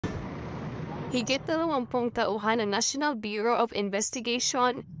Higit 20 tauhan ng National Bureau of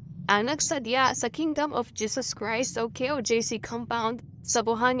Investigation ang nagsadya sa Kingdom of Jesus Christ o KOJC compound sa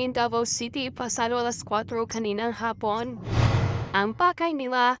Buhangin, Davao City pasado alas 4 kaninang hapon. Ang pakay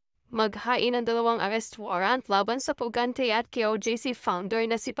nila, maghain ng 2 arrest warrant laban sa pugante at KOJC founder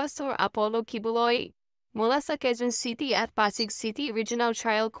na si Pastor Apollo Quiboloy mula sa Quezon City at Pasig City Regional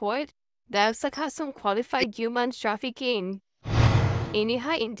Trial Court dahil sa kasong qualified human trafficking.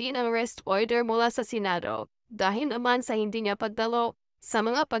 Inihain din ang arrest order mula sa Senado dahil naman sa hindi niya pagdalo sa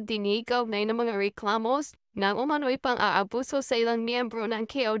mga pagdinig kaugnay ng mga reklamos ng umano'y pang-aabuso sa ilang miyembro ng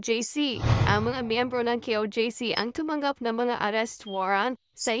KOJC. Ang mga miyembro ng KOJC ang tumanggap ng mga arrest warrant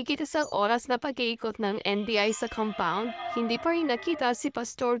sa higit isang oras na pag-iikot ng NBI sa compound, hindi pa rin nakita si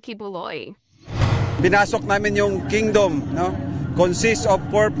Pastor Quiboloy. Pinasok namin yung kingdom, no? Consists of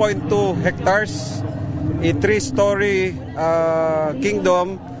 4.2 hectares, a 3-story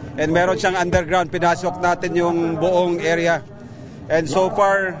kingdom, and meron siyang underground. Pinasok natin yung buong area. And so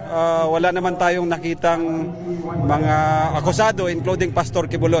far, wala naman tayong nakitang mga akusado, including Pastor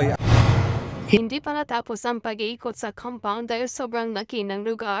Quiboloy. Hindi pa natapos ang pag-iikot sa compound dahil sobrang laki ng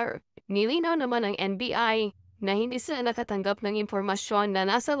lugar. Nilinaw naman ng NBI na hindi sila nakatanggap ng impormasyon na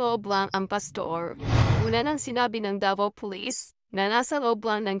nasa loob lang ang pastor. Una nang sinabi ng Davao Police na nasa loob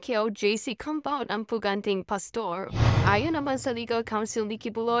lang ng KOJC compound ang puganteng pastor. Ayon naman sa legal counsel ni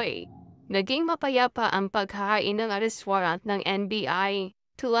Quiboloy, naging mapayapa ang paghahain ng arrest warrant ng NBI.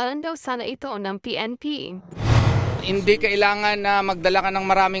 Tularan daw sana ito ng PNP. Hindi kailangan na magdala ka ng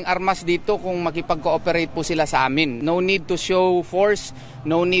maraming armas dito kung makipag-cooperate po sila sa amin. No need to show force,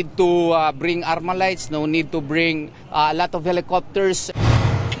 no need to bring armalites, no need to bring a lot of helicopters.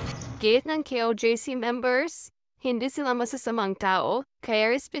 Gate ng KOJC members, hindi sila masasamang tao, kaya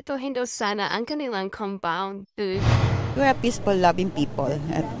respetuhin daw sana ang kanilang compound. We're a peaceful, loving people.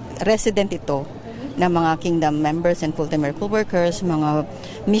 At resident ito ng mga kingdom members and full-time miracle workers, mga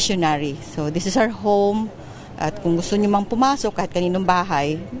missionary. So this is our home. At kung gusto niyo mang pumasok kahit kaninong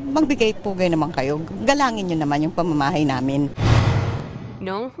bahay, magbigay pugay naman kayo. Galangin niyo naman yung pamamahay namin.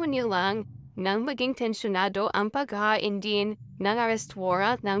 Noong Hunyo lang, nang maging tensyonado ang paghahain din ng arrest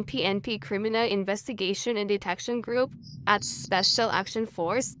warrant ng PNP Criminal Investigation and Detection Group at Special Action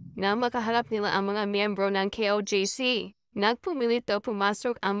Force na makaharap nila ang mga miyembro ng KOJC. Nagpumilit daw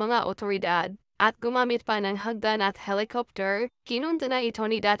pumasok ang mga otoridad at gumamit pa ng hagdan at helicopter. Kinunda na ito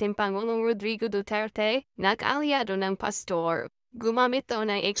ni dating Pangulong Rodrigo Duterte, nag-aliado ng pastor. Gumamit daw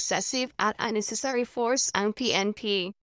ng excessive at unnecessary force ang PNP.